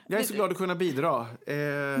 Ja, jag är så glad att kunna bidra.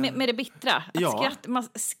 Med det bittra.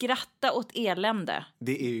 Skratta åt elände.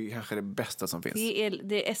 Det är ju kanske det bästa som finns.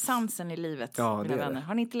 Det är essensen i livet, mina vänner.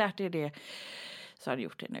 Har ni inte lärt er det så har ni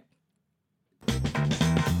gjort det nu.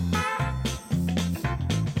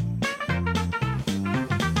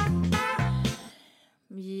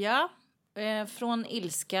 Ja, från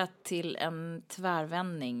ilska till en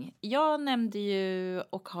tvärvändning. Jag nämnde ju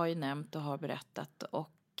och har ju nämnt och har berättat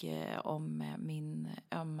om min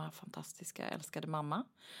ömma, fantastiska, älskade mamma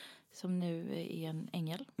som nu är en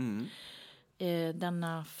ängel.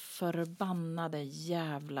 Denna förbannade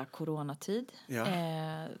jävla coronatid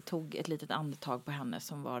tog ett litet andetag på henne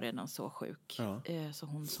som var redan så sjuk. Så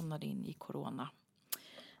hon somnade in i corona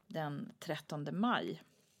den 13 maj.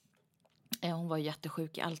 Hon var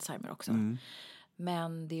jättesjuk i Alzheimer också.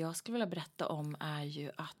 Men det jag skulle vilja berätta om är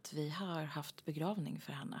ju att vi har haft begravning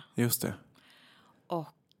för henne. Just det.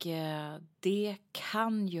 Och det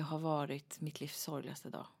kan ju ha varit mitt livs sorgligaste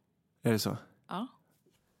dag. Är det så? Ja,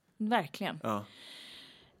 verkligen. Ja.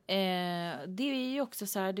 Det är ju också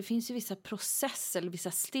så här, det finns ju vissa processer eller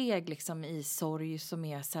vissa steg liksom i sorg som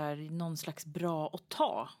är så här någon slags bra att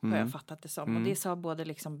ta, har jag fattat det som. Och det sa både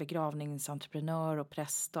liksom begravningsentreprenör och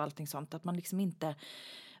präst och allting sånt, att man liksom inte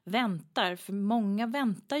väntar, för många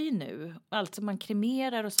väntar ju nu. Alltså man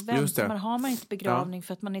kremerar och så väntar man, har man inte begravning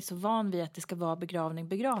för att man är så van vid att det ska vara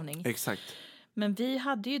begravning. Exakt. Men vi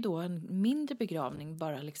hade ju då en mindre begravning,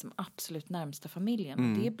 bara liksom absolut närmsta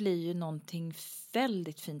familjen. Det blir ju någonting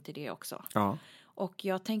väldigt fint i det också. Ja. Och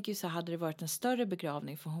jag tänker ju så, hade det varit en större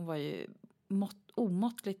begravning, för hon var ju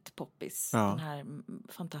omåttligt poppis, den här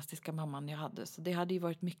fantastiska mamman jag hade. Så det hade ju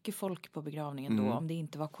varit mycket folk på begravningen då, om det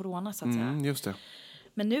inte var corona så att säga. Just det.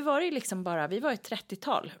 Men nu var det ju liksom bara, vi var ett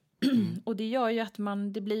 30-tal. Och det gör ju att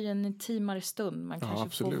det blir en intimare stund. Man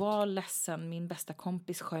kanske får vara ledsen. Min bästa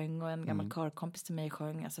kompis sjöng och en gammal körkompis till mig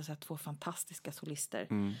sjöng. Alltså så här, 2 fantastiska solister.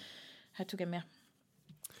 Här tog jag med.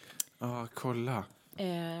 Ja, kolla.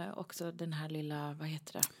 Också den här lilla, vad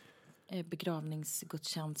heter det?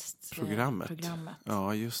 Programmet.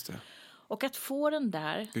 Ja, just det. Och att få den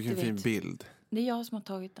där. Vilken fin bild. Det är jag som har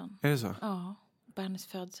tagit den. Är det så? Ja, på hennes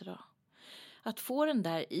födelsedag. Att få den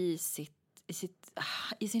där i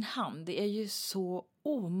sin hand, det är ju så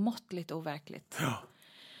omåttligt overkligt. Ja.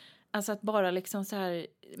 Alltså att bara liksom så här,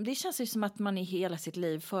 det känns ju som att man i hela sitt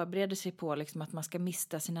liv förbereder sig på liksom att man ska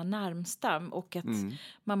mista sina närmsta, och att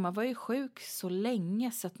mamma var ju sjuk så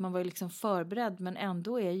länge så att man var ju liksom förberedd, men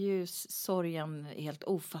ändå är ju sorgen helt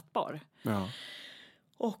ofattbar. Ja.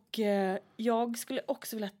 Och jag skulle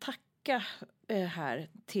också vilja tacka här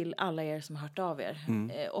till alla er som har hört av er.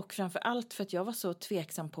 Och framför allt för att jag var så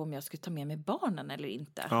tveksam på om jag skulle ta med mig barnen eller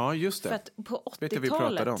inte. Ja, just det. För att på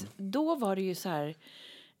 80-talet, då var det ju så här,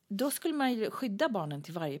 då skulle man ju skydda barnen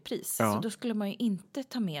till varje pris. Ja. Så då skulle man ju inte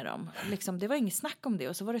ta med dem. Liksom, det var inget snack om det.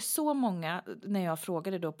 Och så var det så många, när jag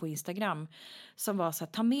frågade då på Instagram, som var så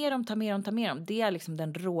här, ta med dem. Det är liksom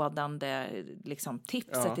den rådande liksom,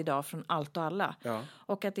 tipset idag från allt och alla. Ja.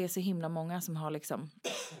 Och att det är så himla många som har liksom...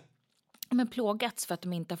 Men plågats för att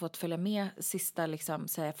de inte har fått följa med sista, liksom,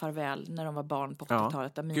 säga farväl när de var barn på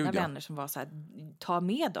 80-talet av mina vänner som var så här, ta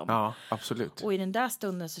med dem. Ja, absolut. Och i den där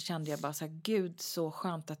stunden så kände jag bara så här, gud så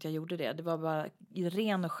skönt att jag gjorde det. Det var bara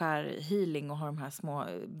ren och skär healing och ha de här små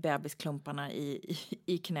bebisklumparna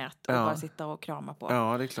i knät och bara sitta och krama på.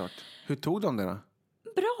 Ja, det är klart. Hur tog de det då?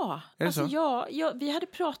 Bra! Alltså vi hade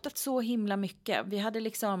pratat så himla mycket. Vi hade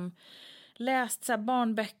liksom... läst så här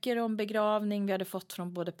barnböcker om begravning. Vi hade fått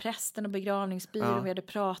från både prästen och begravningsbyrån. Vi hade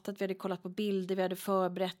pratat, vi hade kollat på bilder. Vi hade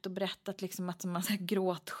förberett och berättat liksom att man så här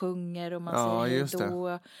gråtsjunger och man säger hej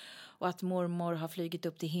då. Och att mormor har flygit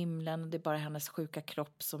upp till himlen och det är bara hennes sjuka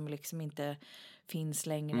kropp som liksom inte finns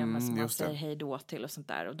längre. Men som man säger hej då till och sånt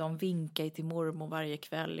där. Och de vinkar ju till mormor varje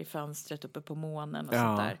kväll i fönstret uppe på månen och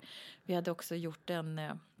sånt där. Vi hade också gjort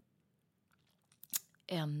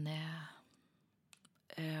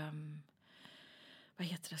vad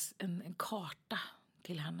heter det? En karta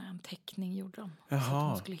till henne. En teckning gjorde de. Så att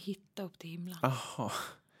hon skulle hitta upp till himlen. Jaha.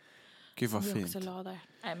 Gud vad fint. Också la där.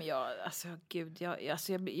 Nej men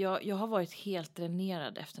jag har varit helt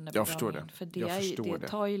dränerad efter den där jag förstår det. För det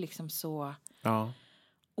tar ju liksom så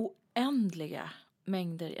oändliga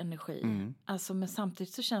mängder energi. Alltså men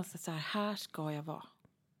samtidigt så känns det så här ska jag vara.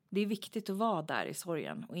 Det är viktigt att vara där i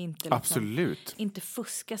sorgen och inte liksom, absolut. Inte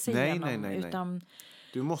fuska sig igenom. Nej. Utan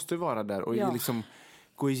du måste vara där och liksom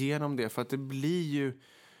gå igenom det. För att det blir ju...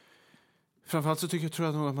 Framförallt så tror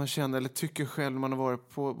jag att man känner, eller tycker själv när man har varit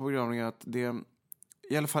på begravningar, att det,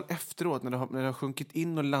 i alla fall efteråt, när det har sjunkit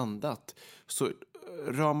in och landat, så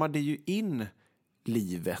ramar det ju in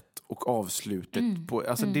livet och avslutet.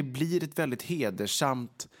 Alltså det blir ett väldigt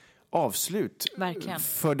hedersamt avslut. Verkligen.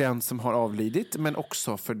 För den som har avlidit, men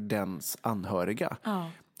också för dens anhöriga.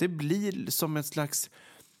 Det blir som ett slags...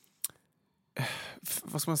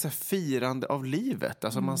 vad ska man säga, firande av livet.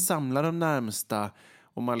 Alltså man samlar de närmsta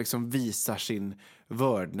och man liksom visar sin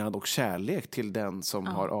vördnad och kärlek till den som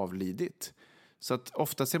har avlidit. Så att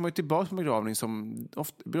ofta ser man ju tillbaka på begravning som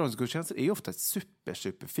begravningsgudstjänster är ofta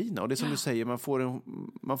superfina. Och det är som du säger,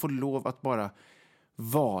 man får lov att bara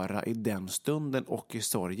vara i den stunden och i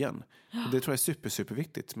sorgen. Och det tror jag är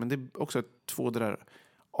superviktigt. Men det är också två där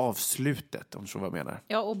avslutet, om så vad jag menar.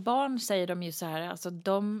 Ja, och barn säger de ju så här, alltså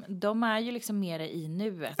de är ju liksom mer i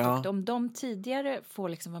nuet. Och om de tidigare får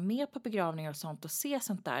liksom vara med på begravningar och sånt och se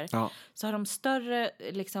sånt där, så har de större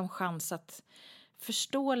liksom chans att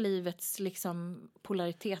förstå livets liksom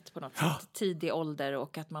polaritet på något sätt, tidig ålder,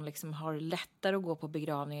 och att man liksom har lättare att gå på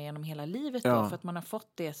begravningar genom hela livet då, för att man har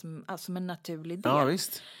fått det som en naturlig del. Ja,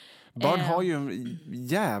 visst. Barn har ju en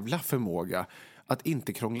jävla förmåga att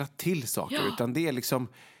inte krångla till saker, utan det är liksom,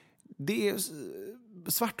 det är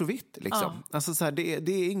svart och vitt liksom. Alltså så här,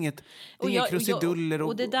 det är inget krusiduller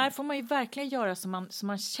och det där får man ju verkligen göra som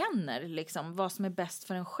man känner liksom vad som är bäst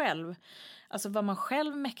för en själv. Alltså vad man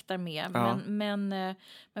själv mäktar med. Men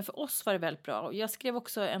för oss var det väldigt bra. Jag skrev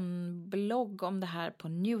också en blogg om det här på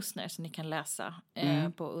Newsner som ni kan läsa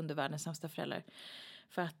på Undervärldens sämsta föräldrar.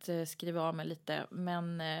 För att skriva av mig lite.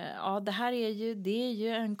 Men det här är ju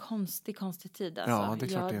en konstig tid. Alltså. Ja, det är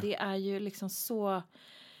klart det är ju liksom så...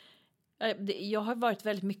 Jag har varit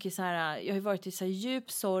väldigt mycket så här, jag har varit i så här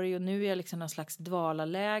djup sorg, och nu är jag liksom någon slags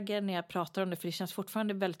dvalaläger när jag pratar om det, för det känns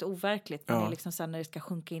fortfarande väldigt overkligt när det liksom så här, när det ska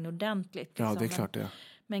sjunka in ordentligt. Liksom. Ja, det är klart det.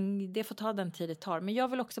 Men det får ta den tid det tar. Men jag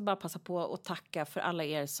vill också bara passa på att tacka för alla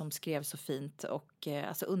er som skrev så fint och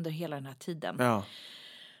alltså under hela den här tiden. Ja.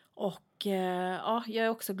 Och jag är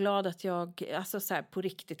också glad att jag alltså så här, på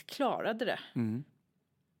riktigt klarade det.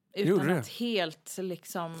 Utan att helt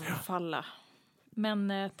liksom falla.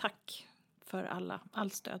 Men tack för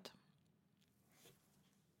all stöd.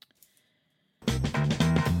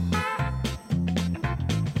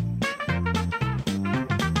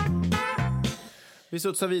 Vi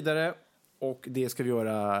studsar vidare, och det ska vi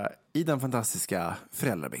göra i den fantastiska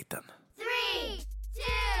föräldrabikten. 3,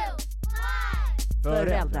 2, 1.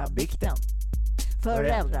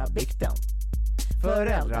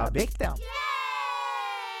 Föräldrabikten.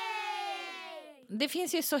 Det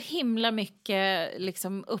finns ju så himla mycket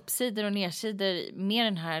liksom, uppsidor och nedsidor med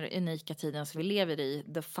den här unika tiden som vi lever i.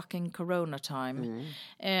 The fucking corona time.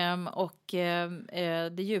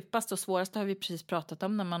 Det djupaste och svåraste har vi precis pratat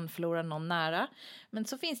om när man förlorar någon nära. Men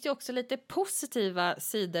så finns det också lite positiva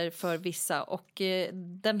sidor för vissa. Och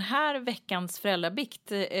den här veckans föräldrabikt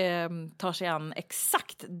tar sig an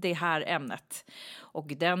exakt det här ämnet. Och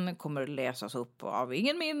den kommer att läsas upp av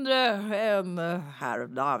ingen mindre än herr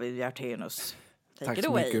David Hjertenius. Tack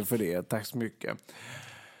så mycket för det. Tack så mycket.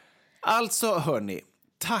 Alltså, hörni,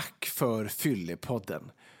 tack för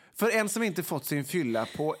Fyllepodden. För en som inte fått sin fylla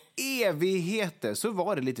på evigheter så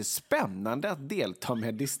var det lite spännande att delta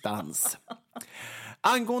med distans.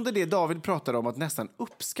 Angående det David pratade om att nästan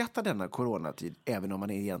uppskatta denna coronatid, även om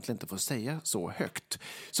man egentligen inte får säga så högt,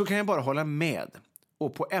 så kan jag bara hålla med.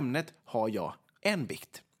 Och på ämnet har jag en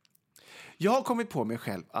bikt. Jag har kommit på mig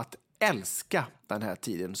själv att älska den här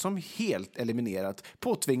tiden som helt eliminerat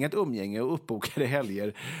påtvingat umgänge och uppbokade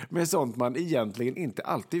helger med sånt man egentligen inte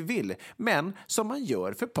alltid vill, men som man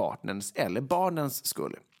gör för partnerns eller barnens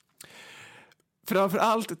skull.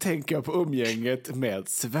 Framförallt tänker jag på umgänget med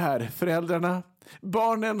svärföräldrarna,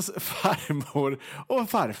 barnens farmor och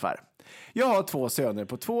farfar. Jag har 2 söner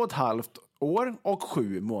på 2,5 år och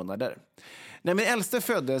 7 månader. När min äldste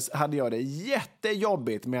föddes hade jag det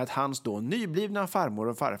jättejobbigt med att hans då nyblivna farmor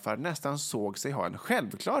och farfar nästan såg sig ha en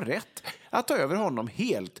självklar rätt att ta över honom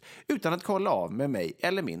helt utan att kolla av med mig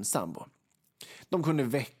eller min sambo. De kunde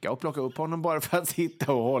väcka och plocka upp honom bara för att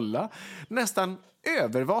sitta och hålla, nästan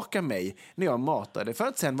övervaka mig när jag matade för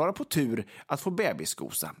att sen vara på tur att få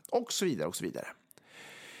bebisskosa och så vidare och så vidare.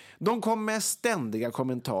 De kom med ständiga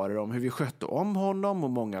kommentarer om hur vi skötte om honom och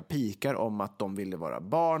många pikar om att de ville vara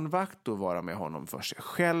barnvakt och vara med honom för sig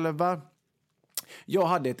själva. Jag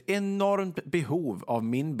hade ett enormt behov av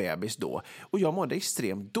min bebis då och jag mådde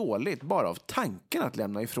extremt dåligt bara av tanken att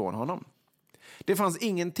lämna ifrån honom. Det fanns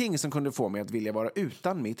ingenting som kunde få mig att vilja vara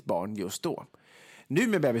utan mitt barn just då. Nu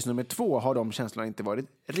med bebis nummer 2 har de känslorna inte varit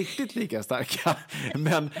riktigt lika starka.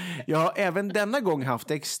 Men jag har även denna gång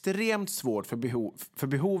haft extremt svårt för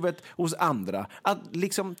behovet hos andra att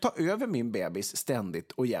liksom ta över min bebis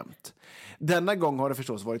ständigt och jämt. Denna gång har det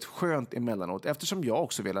förstås varit skönt emellanåt eftersom jag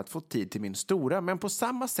också velat få tid till min stora. Men på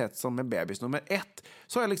samma sätt som med bebis nummer 1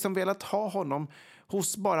 så har jag liksom velat ha honom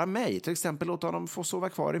hos bara mig. Till exempel låta honom få sova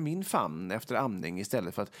kvar i min famn efter amning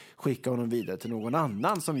istället för att skicka honom vidare till någon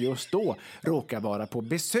annan som just då råkar vara på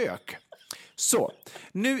besök. Så,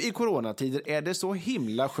 nu i coronatider är det så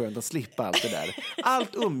himla skönt att slippa allt det där.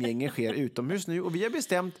 Allt umgänge sker utomhus nu och vi har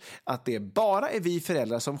bestämt att det bara är vi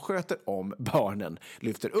föräldrar som sköter om barnen.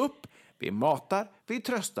 Lyfter upp, vi matar, vi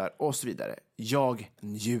tröstar och så vidare. Jag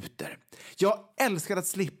njuter. Jag älskar att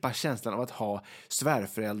slippa känslan av att ha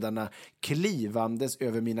svärföräldrarna klivandes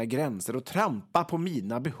över mina gränser och trampa på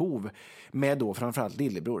mina behov med då framförallt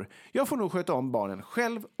lillebror. Jag får nog sköta om barnen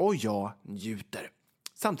själv och jag njuter.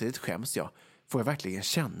 Samtidigt skäms jag. Får jag verkligen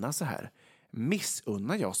känna så här?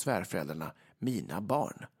 Missunnar jag svärföräldrarna mina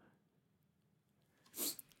barn?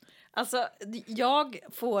 Alltså, jag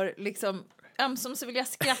får liksom ömsom så vill jag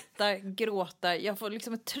skratta, gråta. Jag får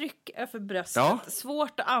liksom ett tryck över bröstet. Ja.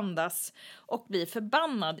 Svårt att andas och bli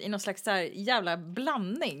förbannad i någon slags så här jävla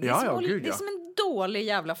blandning. Ja, det är som en dålig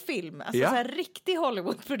jävla film. Alltså så här riktig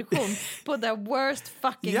Hollywood-produktion på the worst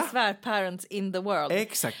fucking svärparents in the world.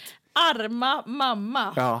 Exakt. Arma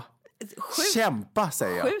mamma. Ja. Kämpa,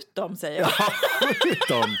 säger jag. Skjut dem, säger jag. Ja, skjut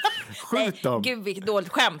dem. Skjut dem. Gud, vilket dåligt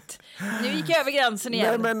skämt. Nu gick jag över gränsen igen.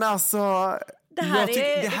 Nej, men alltså... Det här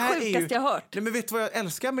är det sjukaste jag har hört. Nej, men vet du vad jag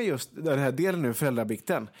älskar med just den här delen nu,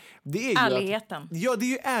 föräldrabikten? Det är ärligheten. Det är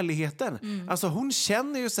ju ärligheten. Alltså hon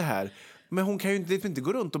känner ju så här, men hon kan ju inte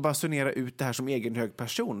gå runt och basunera ut det här som egen hög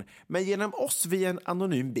person. Men genom oss via en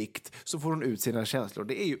anonym bikt så får hon ut sina känslor.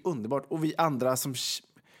 Det är ju underbart. Och vi andra som...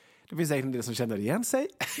 Det finns säkert en del som känner igen sig.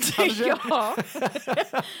 Ja,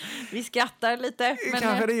 vi skrattar lite. Men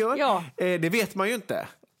kanske det gör. Ja. Det vet man ju inte.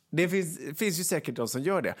 Det finns ju säkert de som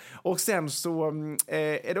gör det. Och sen så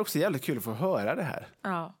är det också jävligt kul att få höra det här.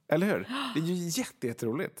 Ja. Eller hur? Det är ju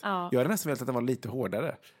jätteroligt. Ja. Jag hade nästan velat att den var lite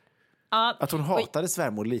hårdare. Ja. Att hon hatade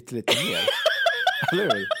svärmor lite mer.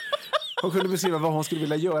 Eller hur? Hon kunde beskriva vad hon skulle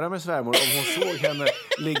vilja göra med svärmor om hon såg henne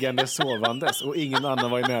liggande sovandes och ingen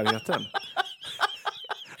annan var i närheten.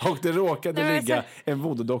 Och det råkade ligga en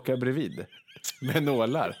voodoo-docka bredvid med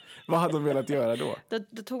nålar. Vad hade hon velat göra då?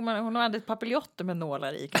 Då tog hon hade ett papiljotter med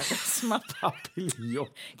nålar i.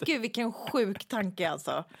 Papiljotter. Gud, vilken sjuk tanke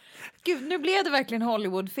alltså. Gud, nu blev det verkligen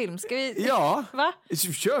Hollywoodfilm. Ska vi... Ja, va?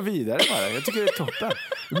 Kör vidare bara. Jag tycker det är toppen.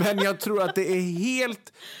 Men jag tror att det är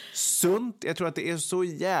helt sunt. Jag tror att det är så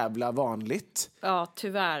jävla vanligt. Ja,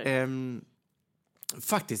 tyvärr.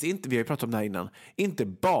 faktiskt inte, vi har ju pratat om det här innan, inte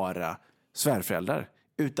bara svärföräldrar,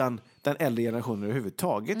 utan den äldre generationen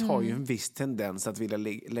överhuvudtaget har ju en viss tendens att vilja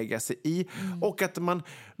lägga sig i. Och att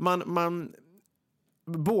man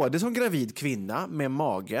både som gravid kvinna med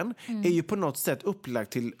magen är ju på något sätt upplagd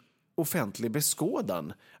till offentlig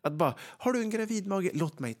beskådan. Att bara, har du en gravid mage?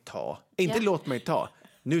 Låt mig ta. Inte låt mig ta.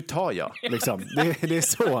 Nu tar jag, liksom. Det är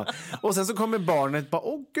så. Och sen så kommer barnet bara,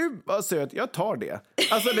 åh gud vad söt, jag tar det.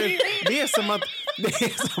 Alltså det är som att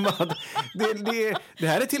det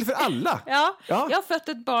här är till för alla. Ja, jag har fött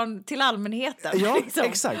ett barn till allmänheten. Ja, liksom.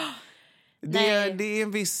 exakt. Det är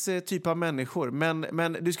en viss typ av människor,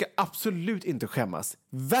 men du ska absolut inte skämmas.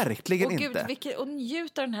 Verkligen inte. Och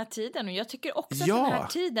njut av den här tiden. Och jag tycker också att den här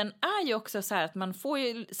tiden är ju också så här att man får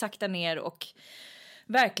ju sakta ner och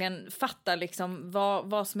verkligen fatta liksom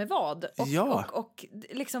vad som är vad. Och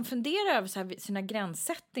liksom fundera över så här sina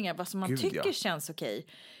gränssättningar, vad som man tycker känns okej.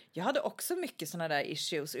 Jag hade också mycket såna där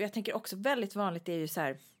issues. Och jag tänker också väldigt vanligt är ju så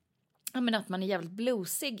här, att man är jävligt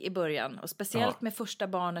blusig i början. Och speciellt med första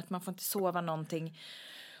barnet, man får inte sova någonting.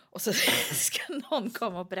 Och så ska någon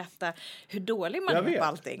komma och berätta hur dålig man är på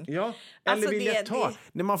allting. Ja, eller vill jag ta.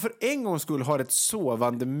 När man för en gång skulle ha ett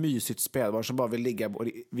sovande mysigt spädbarn som bara vill ligga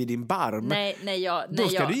vid din barm. Då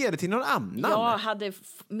ska du ge det till någon annan. Jag hade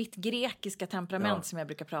mitt grekiska temperament som jag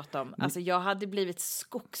brukar prata om. Alltså jag hade blivit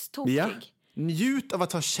skogstokig. Ja. Njut av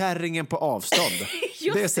att ha kärringen på avstånd.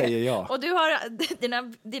 Det säger jag. Och du har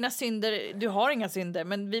dina synder, du har inga synder,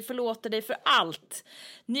 men vi förlåter dig för allt.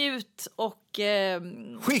 Njut och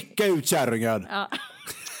skicka ut kärringen. Ja.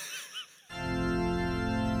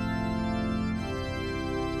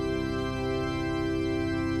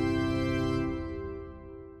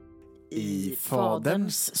 I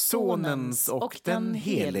Faderns, Sonens och den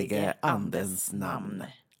helige Andens namn.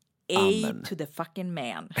 A to the fucking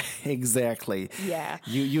man. Exactly. Yeah.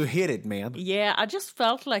 You hit it, man. Yeah, I just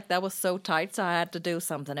felt like that was so tight, so I had to do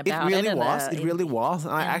something about it. It really was.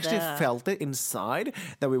 And I actually felt it inside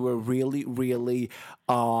that we were really, really...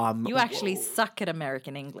 you actually suck at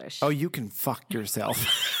American English. Oh, you can fuck yourself.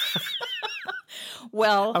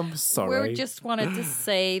 Well, I'm sorry. We just wanted to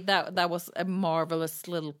say that was a marvelous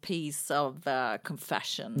little piece of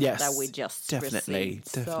confession that we just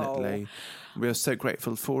received. Definitely. We are so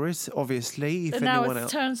grateful for it, obviously. If now anyone it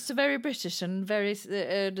else... turns to very British and very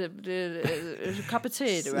cup of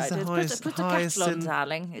tea, right? Put a kettle on,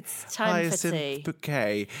 darling. It's time for tea.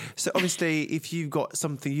 Bouquet. So obviously, if you've got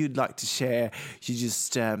something you'd like to share, you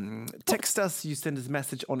just text us, you send us a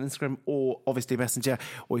message on Instagram or obviously Messenger,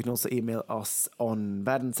 or you can also email us on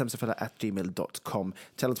världensämstaföräldrar@gmail.com.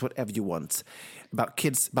 Tell us whatever you want. About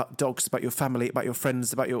kids, about dogs, about your family, about your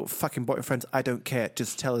friends, about your fucking boyfriends. I don't care.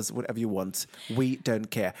 Just tell us whatever you want. We don't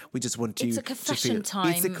care. We just want you to feel... It's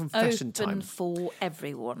a confession time. Open for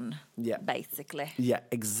everyone, basically. Yeah,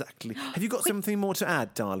 exactly. Have you got something more to add,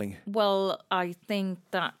 darling? Well, I think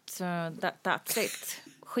that's it.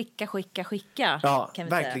 Skicka. Ja, kan vi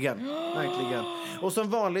verkligen. säga. Verkligen. Och som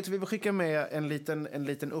vanligt vill vi skicka med en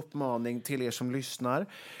liten uppmaning till er som lyssnar.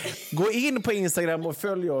 Gå in på Instagram och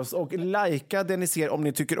följ oss och likea det ni ser om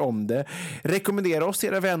ni tycker om det. Rekommendera oss till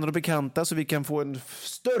era vänner och bekanta så vi kan få en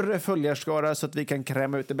större följarskara så att vi kan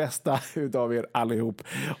kräma ut det bästa utav er allihop.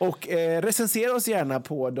 Och recensera oss gärna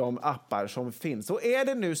på de appar som finns. Och är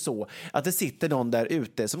det nu så att det sitter någon där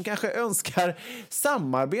ute som kanske önskar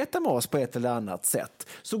samarbeta med oss på ett eller annat sätt,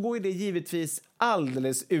 så går det givetvis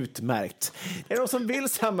alldeles utmärkt. Är det någon som vill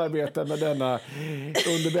samarbeta med denna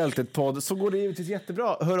Under Bältet-podd, så går det givetvis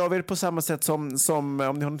jättebra. Hör av er på samma sätt som om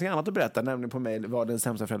ni har något annat att berätta, nämligen på mejl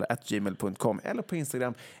vardensämstaföräldrar@gmail.com eller på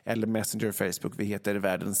Instagram eller Messenger, Facebook. Vi heter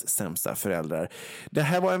Världens sämsta föräldrar. Det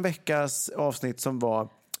här var en veckas avsnitt som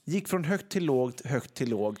gick från högt till lågt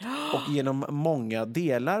och genom många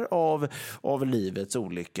delar av livets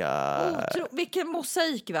olika... Vilken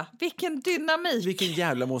mosaik, va? Vilken dynamik. Vilken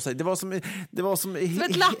jävla mosaik. Det var som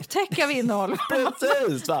ett lapptäcke av innehåll.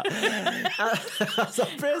 Precis, va? Alltså,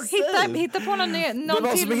 precis. Hitta på någon det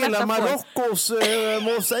var som hela Marockos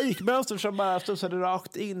mosaikmönster som bara studsade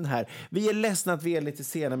rakt in här. Vi är ledsna att vi är lite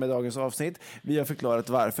sena med dagens avsnitt. Vi har förklarat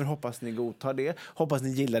varför. Hoppas ni godtar det. Hoppas ni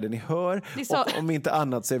gillar det ni hör. Och om inte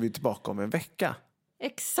annat så är vi tillbaka om en vecka.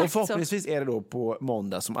 Exakt. Och förhoppningsvis är det då på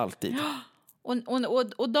måndag som alltid.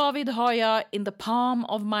 Och David har jag in the palm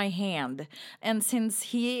of my hand. And since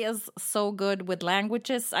he is so good with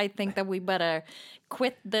languages, I think that we better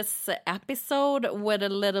quit this episode with a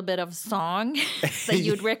little bit of song that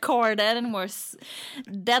you'd recorded and were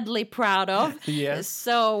deadly proud of. Yes.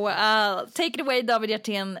 So take it away, David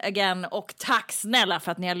Hjertén, again. Och tack snälla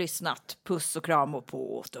för att ni har lyssnat. Puss och kram och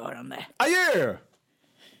på återhörande. Adjö!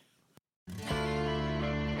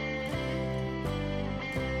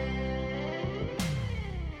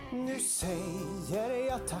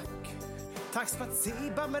 ja tack. Tack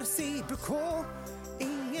spasiba, merci beaucoup.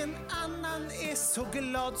 Ingen annan är så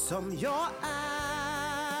glad som jag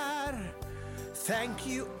är. Thank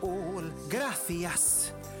you all,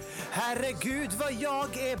 gracias. Herregud vad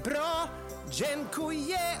jag är bra.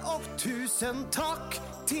 Jenkoje och 1000 tack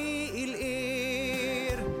till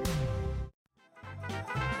er.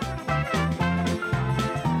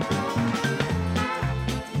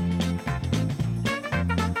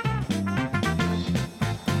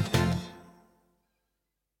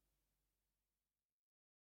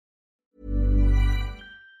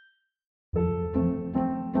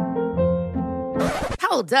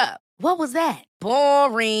 Hold up. What was that?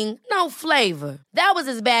 Boring. No flavor. That was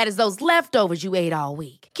as bad as those leftovers you ate all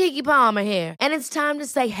week. Keke Palmer here, and it's time to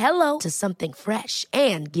say hello to something fresh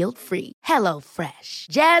and guilt-free. Hello Fresh.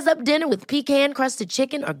 Jazz up dinner with pecan-crusted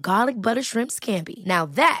chicken or garlic butter shrimp scampi. Now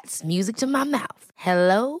that's music to my mouth.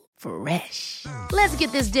 Hello Fresh. Let's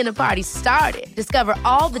get this dinner party started. Discover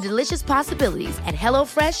all the delicious possibilities at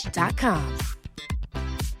hellofresh.com.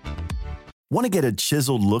 Want to get a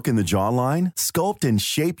chiseled look in the jawline? Sculpt and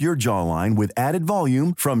shape your jawline with added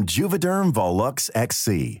volume from Juvederm Volux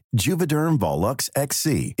XC. Juvederm Volux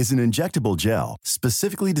XC is an injectable gel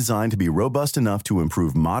specifically designed to be robust enough to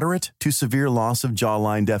improve moderate to severe loss of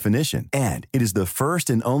jawline definition. And it is the first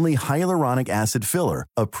and only hyaluronic acid filler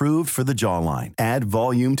approved for the jawline. Add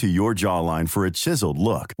volume to your jawline for a chiseled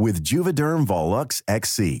look with Juvederm Volux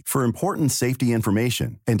XC. For important safety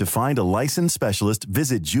information and to find a licensed specialist,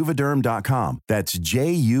 visit Juvederm.com. That's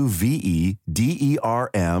Juvederm.com.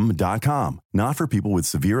 Not for people with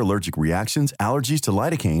severe allergic reactions, allergies to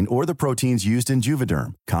lidocaine, or the proteins used in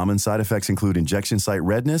Juvederm. Common side effects include injection site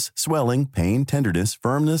redness, swelling, pain, tenderness,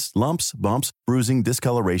 firmness, lumps, bumps, bruising,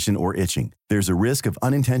 discoloration, or itching. There's a risk of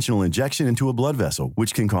unintentional injection into a blood vessel,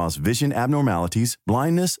 which can cause vision abnormalities,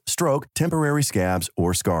 blindness, stroke, temporary scabs,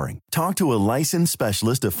 or scarring. Talk to a licensed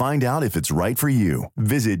specialist to find out if it's right for you.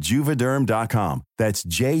 Visit Juvederm.com. That's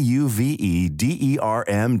Juvederm.com.